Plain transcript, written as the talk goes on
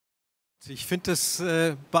Ich finde es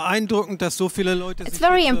beeindruckend, dass so viele Leute. It's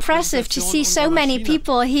very impressive to see so many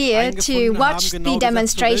people here to watch the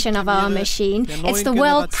demonstration of our machine. It's the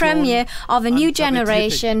world premiere of a new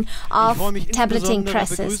generation of tableting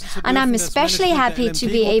presses. And I'm especially happy to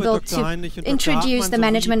be able to introduce the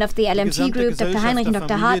management of the LMT group, Dr. Heinrich and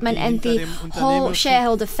Dr. Hartmann, and the whole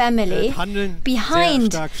shareholder family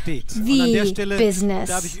behind the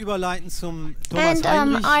business. And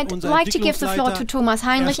I'd like to give the floor to Thomas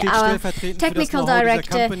Heinrich, our technical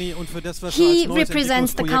director. He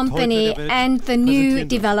represents the company and the new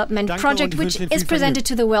development project which is presented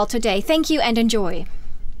to the world today. Thank you and enjoy.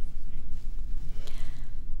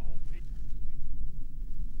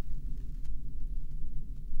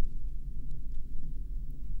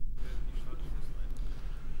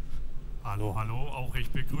 Hallo, hallo, auch ich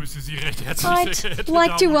begrüße Sie recht herzlich. I'd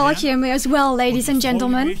like to welcome you as well, ladies and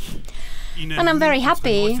gentlemen. And I'm very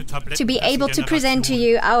happy to be able to present to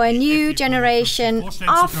you our new generation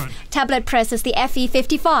of tablet presses, the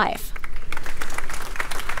FE55.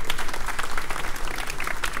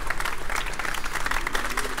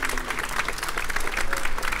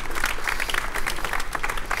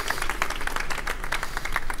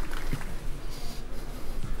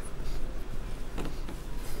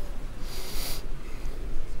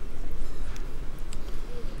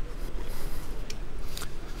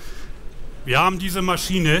 Wir haben diese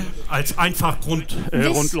Maschine als einfach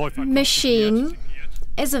Rundläufer. Machine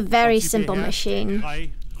is a very simple machine.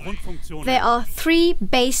 There are three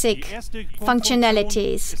basic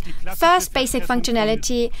functionalities. First basic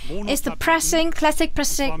functionality is the classic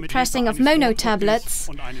pressing of mono tablets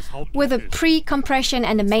with a pre-compression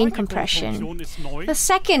and a main compression. The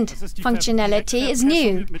second functionality is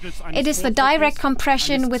new. It is the direct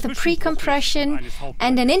compression with a pre-compression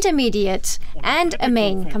and an intermediate and a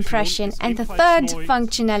main compression. And the third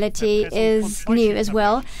functionality is new as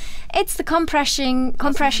well. It's the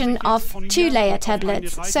compression of two-layer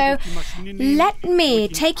tablets. So let me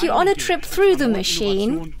take you on a trip through the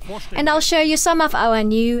machine and I'll show you some of our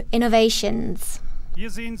new innovations.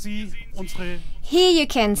 Here you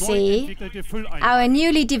can see our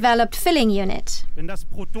newly developed filling unit.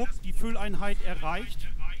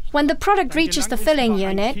 When the product reaches the filling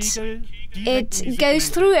unit, it goes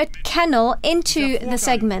through a canal into the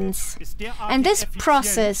segments. And this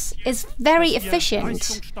process is very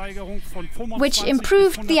efficient, which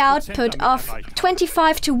improved the output of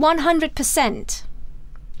 25 to 100%.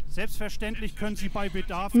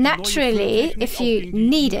 Naturally, if you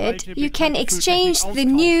need it, you can exchange the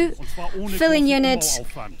new filling unit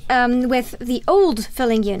with the old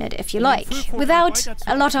filling unit, if you like, without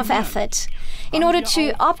a lot of effort. In order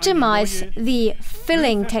to optimize the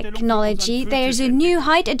filling technology, there is a new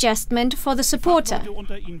height adjustment for the supporter.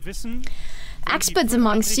 Experts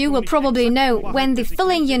amongst you will probably know when the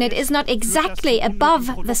filling unit is not exactly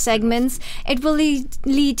above the segments, it will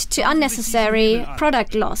lead to unnecessary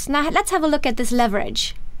product loss. Now let's have a look at this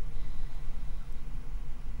leverage.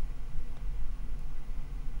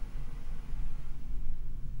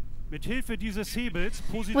 With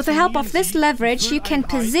the help of this leverage, you can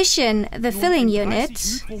position the filling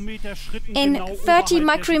unit in 30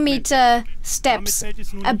 micrometer steps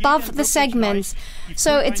above the segments.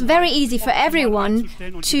 So it's very easy for everyone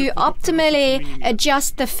to optimally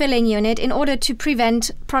adjust the filling unit in order to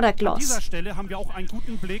prevent product loss.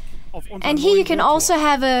 And here you can also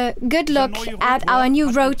have a good look at our new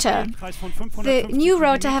rotor. The new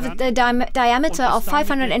rotor has a diameter of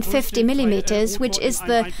 550 millimeters, which is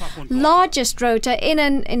the largest rotor in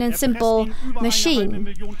a simple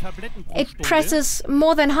machine. It presses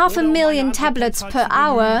more than 500,000 tablets per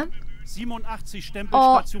hour,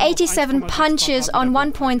 or 87 punches on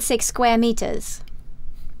 1.6 square meters.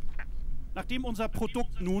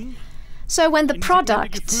 So when the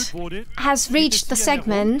product has reached the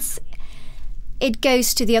segments, it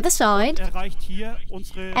goes to the other side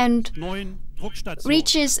and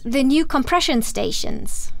reaches the new compression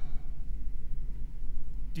stations.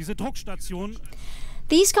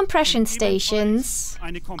 These compression stations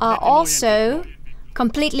are also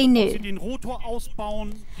completely new.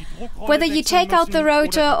 Whether you take out the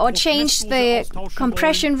rotor or change the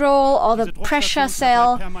compression roll or the pressure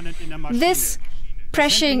cell, this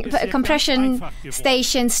compression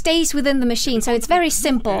station stays within the machine, so it's very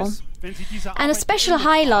simple. And a special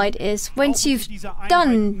highlight is, once you've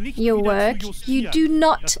done your work, you do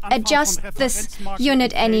not adjust this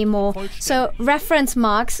unit anymore, so reference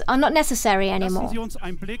marks are not necessary anymore.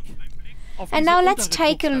 And now let's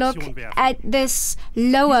take a look at this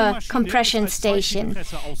lower compression station.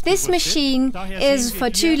 This machine is for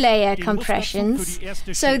 2-layer compressions.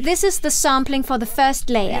 So this is the sampling for the first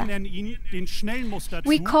layer.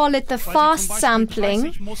 We call it the fast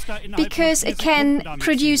sampling because it can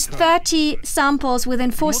produce 30 samples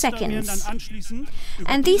within 4 seconds.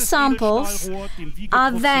 And these samples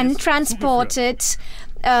are then transported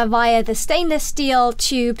via the stainless steel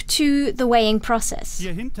tube to the weighing process.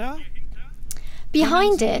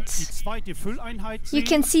 Behind it, you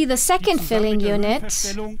can see the second filling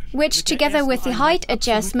unit, which together with the height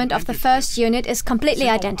adjustment of the first unit is completely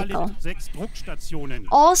identical.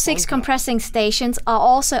 All 6 compressing stations are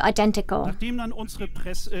also identical.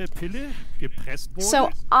 So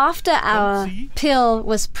after our pill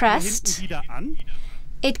was pressed,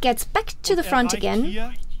 it gets back to the front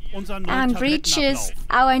again and reaches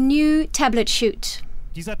our new tablet chute.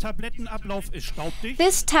 This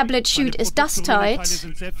tablet chute is dust tight,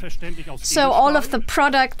 so all of the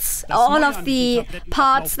products, all of the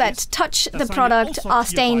parts that touch the product are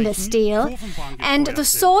stainless steel, and the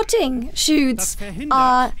sorting chutes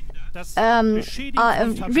are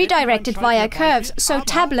redirected via curves, so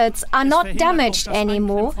tablets are not damaged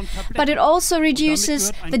anymore, but it also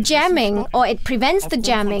reduces the jamming, or it prevents the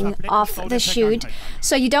jamming of the chute,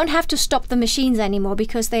 so you don't have to stop the machines anymore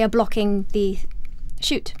because they are blocking the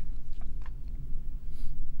chute.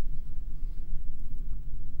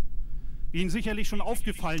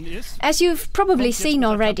 As you've probably seen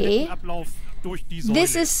already,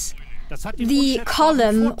 this is the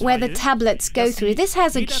column where the tablets go through. This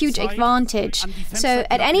has a huge advantage. So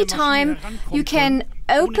at any time you can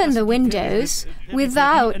open the windows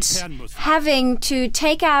without having to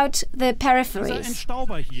take out the peripheries.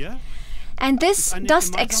 And this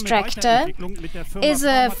dust extractor is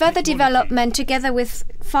a further development together with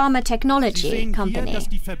Pharma Technology company.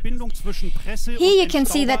 Here you can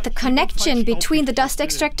see that the connection between the dust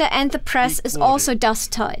extractor and the press is also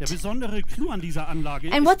dust tight.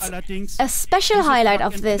 And what's a special highlight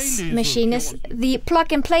of this machine is the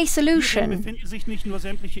plug-and-play solution.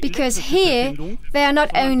 Because here there are not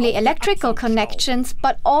only electrical connections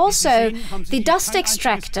but also the dust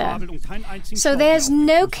extractor. So there's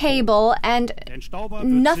no cable and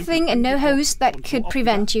nothing and no hose that could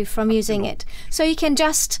prevent you from using it. So you can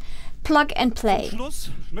just plug and play.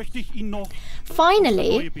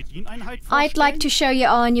 Finally, I'd like to show you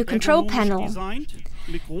our new control panel.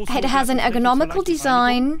 It has an ergonomical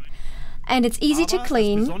design and it's easy to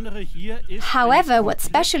clean. However, what's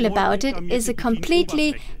special about it is a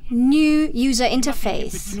completely new user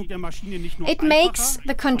interface. It makes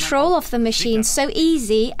the control of the machine so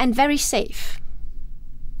easy and very safe.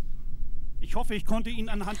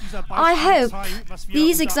 I hope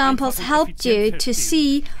these examples helped you to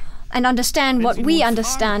see and understand what we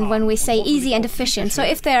understand when we say easy and efficient. So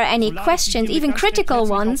if there are any questions, even critical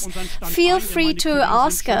ones, feel free to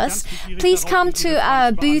ask us. Please come to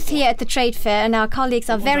our booth here at the trade fair, and our colleagues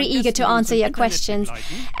are very eager to answer your questions.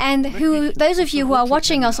 And those of you who are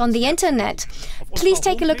watching us on the internet, please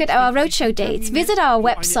take a look at our roadshow dates. Visit our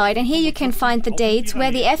website, and here you can find the dates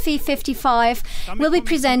where the FE55 will be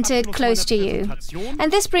presented close to you.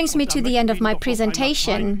 And this brings me to the end of my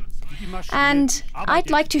presentation. And I'd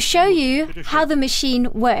like to show you how the machine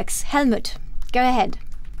works. Helmut, go ahead.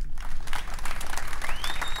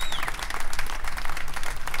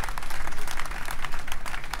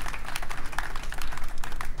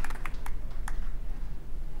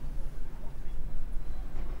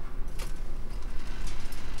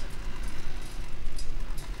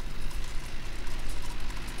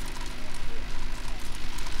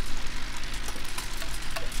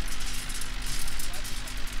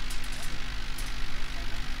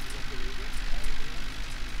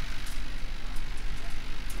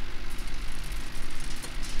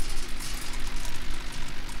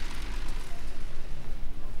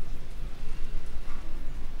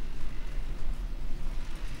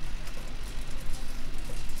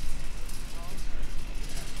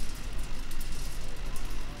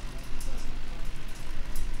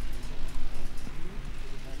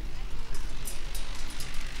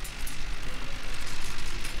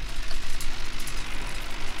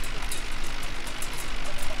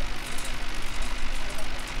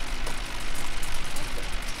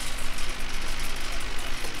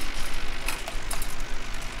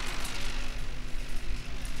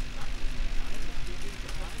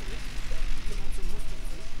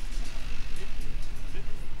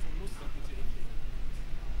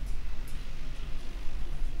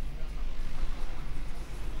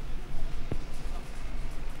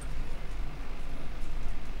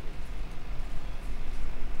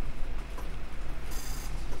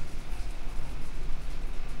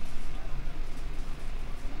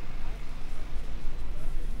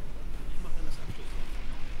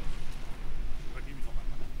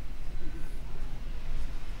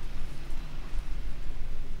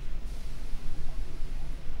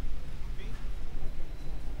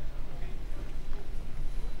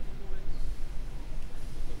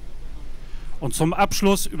 Und zum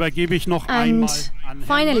Abschluss übergebe ich noch einmal an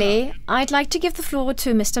finally, I'd like to give the floor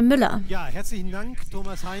to Mr. Müller. Ja, herzlichen Dank,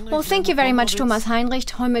 Thomas Heinrich. Well, thank you very much, Thomas Heinrich,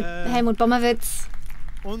 Helmut Bommerwitz.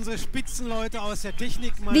 Unsere Spitzenleute aus der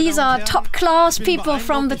Technik, meine These Damen are und Herren. top-class Ich bin people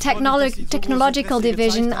from the beeindruckt, ich freue mich, dass Sie so technological großes Interesse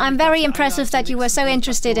division. gezeigt haben. I'm very impressed that you were so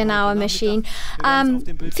interested in our machine.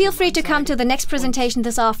 Feel free to come to the next presentation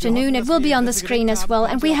this afternoon. It will be on the screen as well.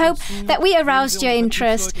 And we hope that we aroused your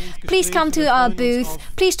interest. Please come to our booth.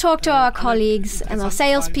 Please talk to our colleagues and our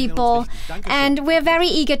salespeople. And we're very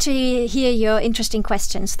eager to hear your interesting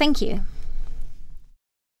questions. Thank you.